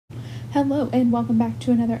Hello and welcome back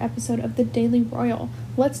to another episode of the Daily Royal.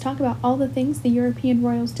 Let's talk about all the things the European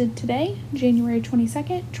royals did today, January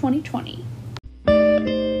 22nd, 2020.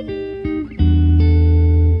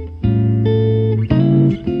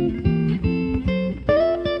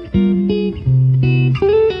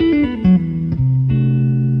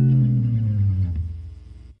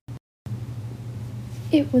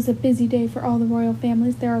 It was a busy day for all the royal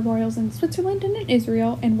families. There are royals in Switzerland and in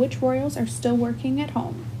Israel, and which royals are still working at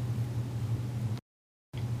home?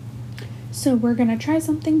 So we're going to try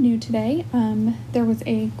something new today. There was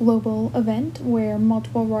a global event where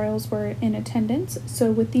multiple royals were in attendance.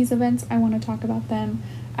 So with these events, I want to talk about them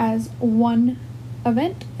as one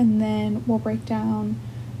event, and then we'll break down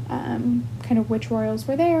kind of which royals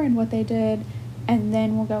were there and what they did, and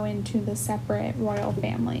then we'll go into the separate royal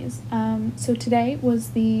families. So today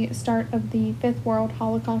was the start of the Fifth World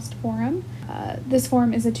Holocaust Forum. This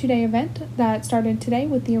forum is a 2-day event that started today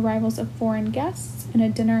with the arrivals of foreign guests and a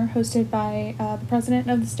dinner hosted by the President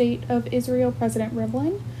of the State of Israel, President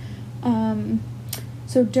Rivlin.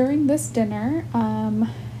 So during this dinner,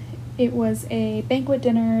 it was a banquet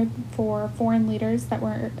dinner for foreign leaders that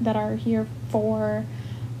are here for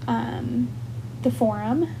the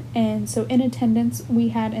forum. And so in attendance we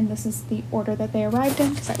had, and this is the order that they arrived in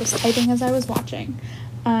because I was typing as I was watching.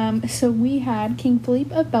 So we had King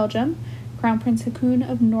Philippe of Belgium, Crown Prince Haakon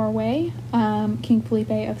of Norway, King Felipe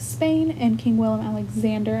of Spain, and King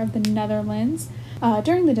Willem-Alexander of the Netherlands.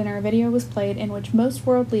 During the dinner, a video was played in which most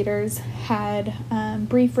world leaders had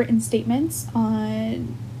brief written statements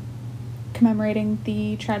on commemorating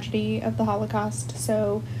the tragedy of the Holocaust.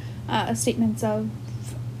 So statements of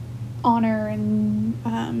honor and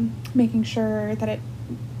making sure that it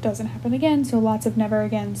doesn't happen again. So lots of never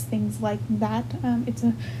agains, things like that. It's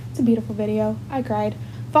a beautiful video. I cried.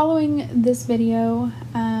 Following this video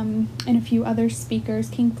and a few other speakers,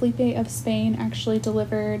 King Felipe of Spain actually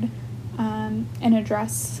delivered an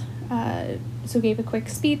address, so gave a quick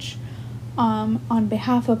speech on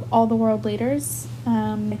behalf of all the world leaders.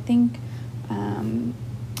 I think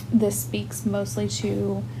this speaks mostly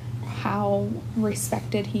to how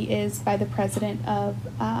respected he is by the president of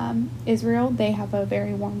Israel. They have a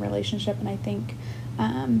very warm relationship, and I think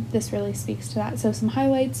this really speaks to that. So some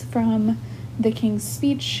highlights from the king's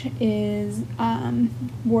speech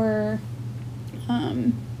were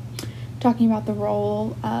talking about the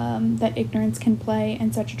role that ignorance can play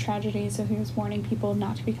in such a tragedy. So he was warning people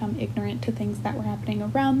not to become ignorant to things that were happening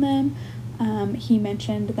around them. He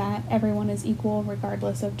mentioned that everyone is equal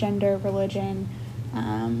regardless of gender, religion,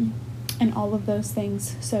 and all of those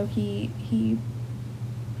things. So he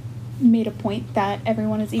made a point that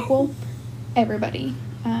everyone is equal, everybody,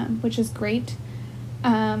 which is great.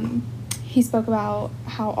 He spoke about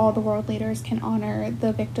how all the world leaders can honor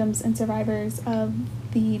the victims and survivors of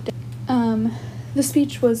the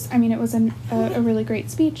speech was, it was a really great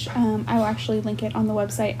speech. I will actually link it on the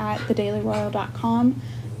website at thedailyroyal.com.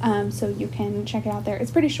 So you can check it out there.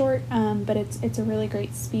 It's pretty short, but it's a really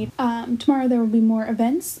great speech. Tomorrow there will be more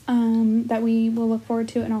events that we will look forward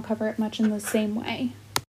to, and I'll cover it much in the same way.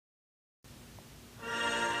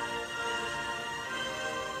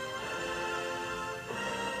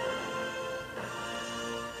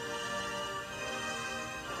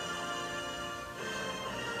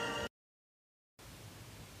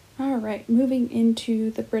 Alright, moving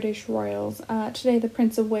into the British royals. Today the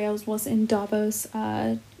Prince of Wales was in Davos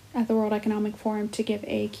at the World Economic Forum to give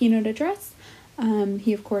a keynote address.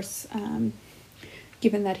 He, of course,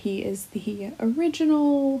 given that he is the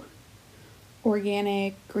original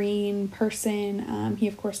organic green person, he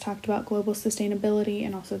of course talked about global sustainability,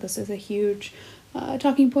 and also this is a huge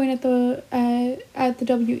talking point at the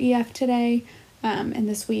WEF today and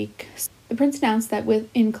this week. The prince announced that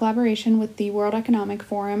in collaboration with the World Economic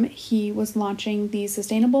Forum, he was launching the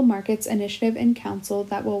Sustainable Markets Initiative and Council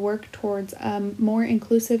that will work towards a more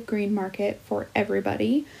inclusive green market for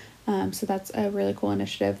everybody. So that's a really cool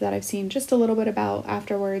initiative that I've seen just a little bit about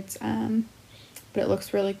afterwards, but it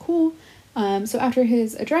looks really cool. So after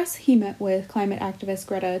his address, he met with climate activist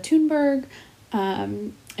Greta Thunberg,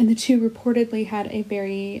 and the two reportedly had a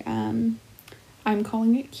very, I'm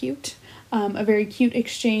calling it cute, a very cute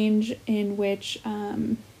exchange in which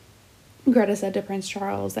Greta said to Prince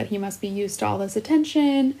Charles that he must be used to all this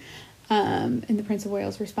attention, and the Prince of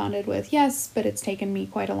Wales responded with, yes, but it's taken me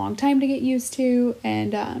quite a long time to get used to.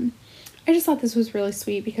 And I just thought this was really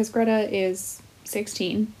sweet because Greta is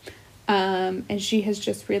 16, and she has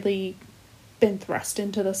just really been thrust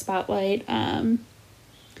into the spotlight,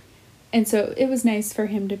 and so it was nice for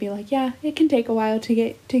him to be like, yeah, it can take a while to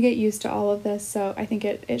get used to all of this. So I think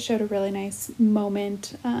it showed a really nice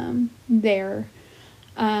moment there.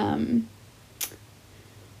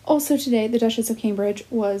 Also today, the Duchess of Cambridge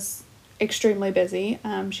was extremely busy.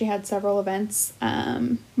 She had several events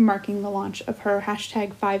marking the launch of her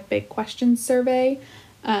hashtag 5 Big Questions survey.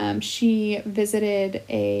 She visited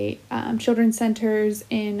a children's centers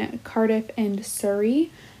in Cardiff and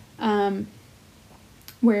Surrey,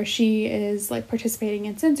 where she is like participating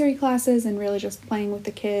in sensory classes and really just playing with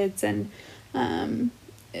the kids and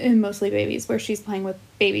mostly babies, where she's playing with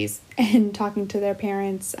babies and talking to their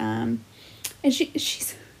parents. And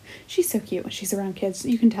she's so cute when she's around kids.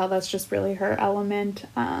 You can tell that's just really her element.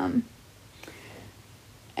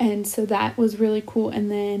 And so that was really cool. And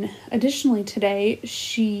then additionally today,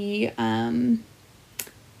 she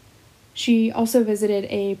also visited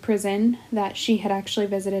a prison that she had actually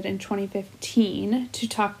visited in 2015 to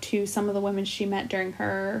talk to some of the women she met during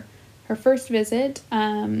her first visit,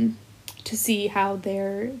 to see how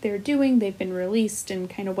they're doing. They've been released and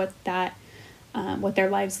kind of what their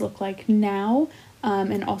lives look like now.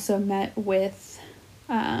 And also met with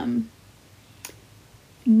a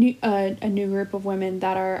new group of women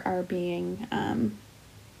that are being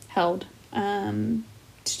held to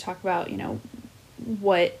talk about,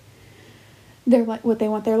 what they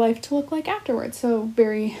want their life to look like afterwards. So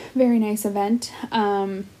very, very nice event.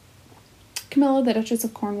 Camilla, the Duchess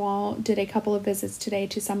of Cornwall, did a couple of visits today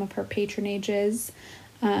to some of her patronages.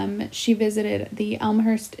 She visited the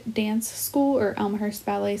Elmhurst Dance School or Elmhurst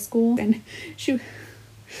Ballet School, and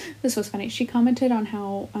this was funny. She commented on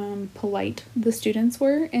how polite the students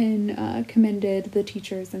were and commended the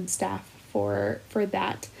teachers and staff for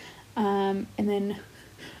that. And then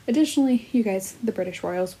additionally, you guys, the British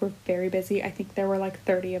Royals were very busy. I think there were like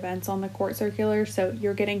 30 events on the court circular, so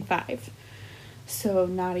you're getting 5. So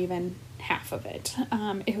not even half of it.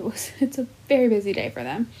 It's a very busy day for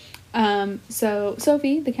them. So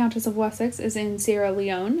Sophie, the Countess of Wessex, is in Sierra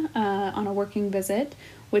Leone on a working visit.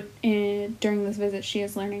 During this visit, she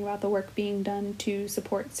is learning about the work being done to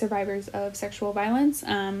support survivors of sexual violence,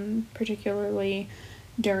 particularly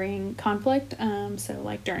during conflict, so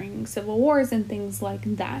like during civil wars and things like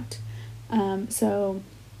that. So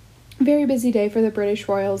very busy day for the British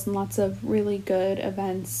Royals and lots of really good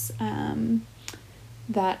events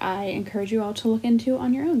that I encourage you all to look into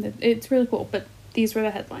on your own. It's really cool, but these were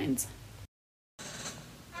the headlines.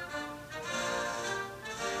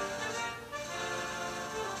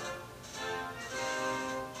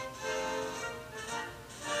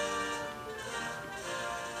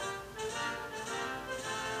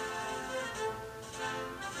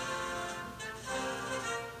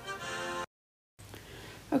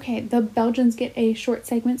 Okay, the Belgians get a short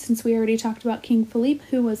segment since we already talked about King Philippe,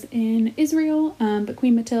 who was in Israel, but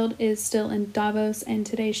Queen Mathilde is still in Davos, and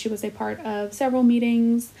today she was a part of several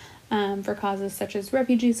meetings for causes such as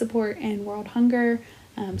refugee support and world hunger.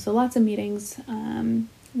 So lots of meetings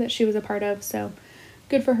that she was a part of, so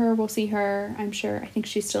good for her. We'll see her, I'm sure. I think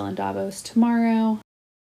she's still in Davos tomorrow.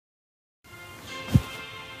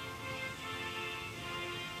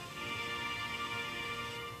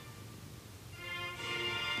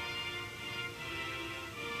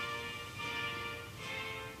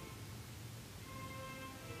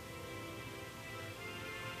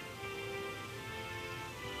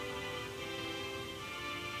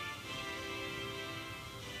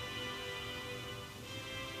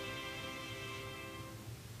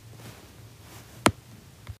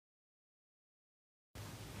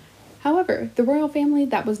 However, the royal family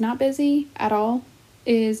that was not busy at all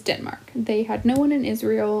is Denmark. They had no one in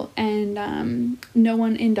Israel and no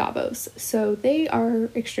one in Davos. So they are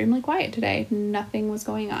extremely quiet today. Nothing was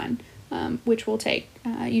going on, which will take.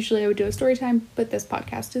 Usually I would do a story time, but this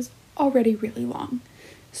podcast is already really long.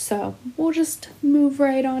 So we'll just move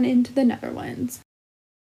right on into the Netherlands.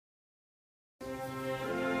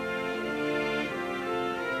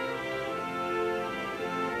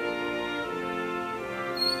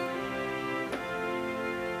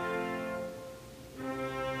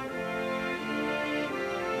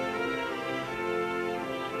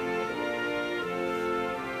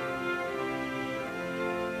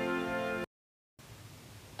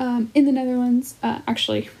 In the Netherlands,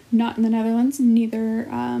 actually not in the Netherlands, neither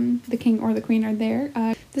the King or the Queen are there.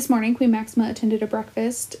 This morning, Queen Maxima attended a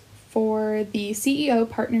breakfast for the CEO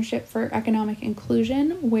Partnership for Economic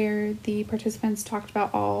Inclusion, where the participants talked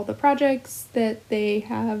about all the projects that they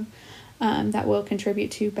have that will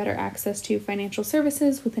contribute to better access to financial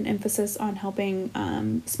services, with an emphasis on helping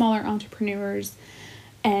smaller entrepreneurs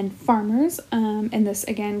and farmers, and this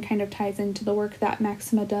again kind of ties into the work that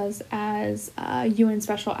Maxima does as a UN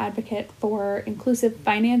Special Advocate for Inclusive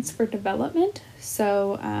Finance for Development.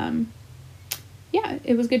 So yeah,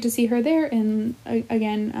 it was good to see her there. And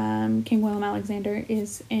again, King Willem-Alexander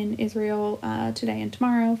is in Israel today and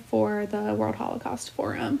tomorrow for the World Holocaust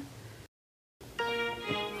Forum.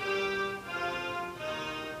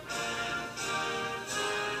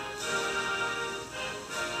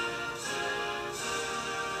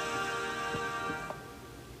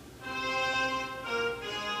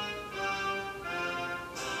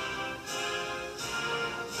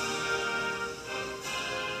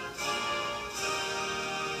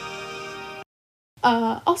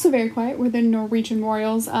 Also very quiet were the Norwegian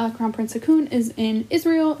royals. Crown Prince Haakon is in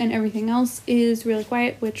Israel, and everything else is really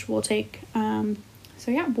quiet, which we'll take. So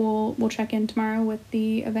yeah, we'll check in tomorrow with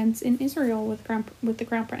the events in Israel with the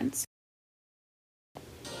Crown Prince.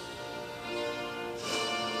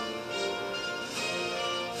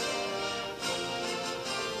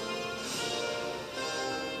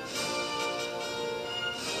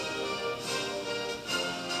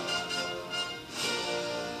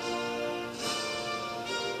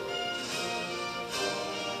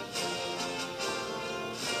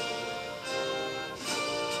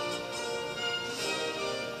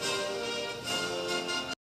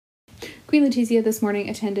 Queen Letizia this morning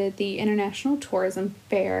attended the International Tourism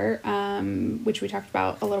Fair, which we talked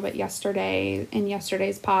about a little bit yesterday in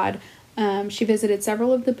yesterday's pod. She visited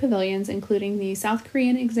several of the pavilions, including the South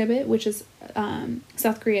Korean exhibit, which is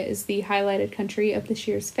South Korea is the highlighted country of this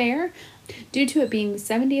year's fair, due to it being the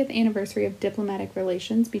 70th anniversary of diplomatic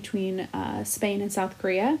relations between Spain and South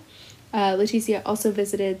Korea. Letizia also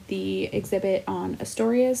visited the exhibit on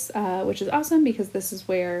Asturias, which is awesome because this is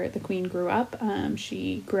where the Queen grew up.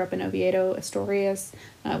 She grew up in Oviedo, Asturias,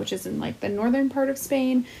 which is in like the northern part of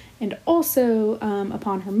Spain, and also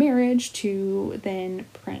upon her marriage to then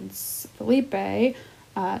Prince Felipe,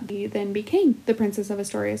 he then became the Princess of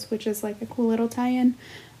Asturias, which is like a cool little tie-in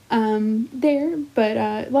there.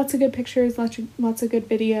 But lots of good pictures, lots of good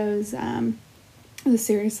videos. This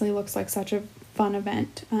seriously looks like such a fun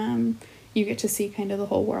event. You get to see kind of the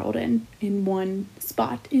whole world in one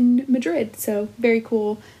spot in Madrid. So very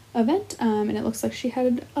cool event. And it looks like she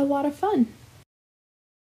had a lot of fun.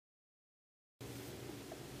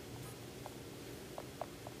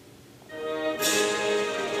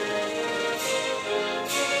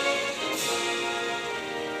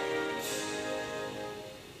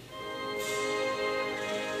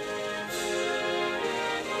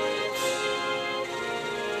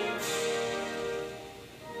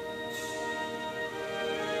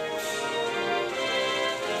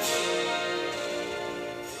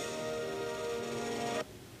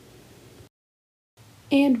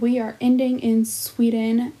 And we are ending in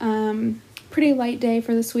Sweden. Pretty light day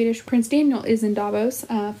for the Swedish. Prince Daniel is in Davos,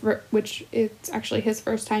 which it's actually his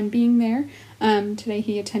first time being there. Today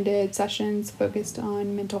he attended sessions focused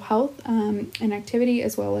on mental health and activity,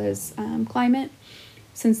 as well as climate,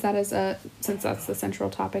 since that's the central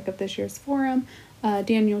topic of this year's forum.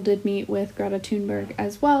 Daniel did meet with Greta Thunberg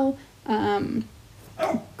as well.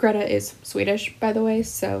 Greta is Swedish, by the way,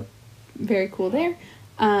 so very cool there.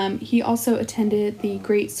 He also attended the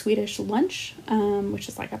Great Swedish Lunch, which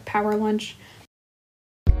is like a power lunch.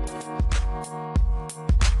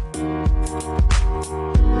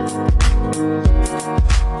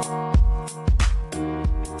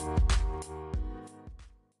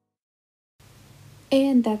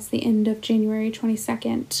 And that's the end of January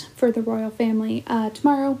 22nd for the royal family.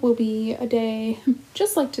 Tomorrow will be a day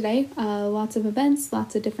just like today. Lots of events,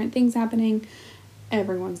 lots of different things happening.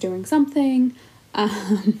 Everyone's doing something.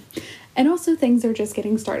 And also things are just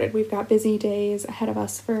getting started. We've got busy days ahead of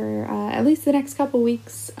us for at least the next couple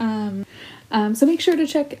weeks. So make sure to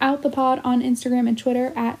check out the pod on Instagram and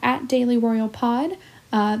Twitter at Daily Royal Pod.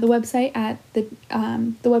 The website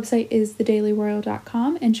is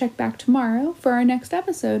thedailyroyal.com, and check back tomorrow for our next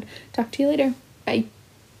episode. Talk to you later. Bye.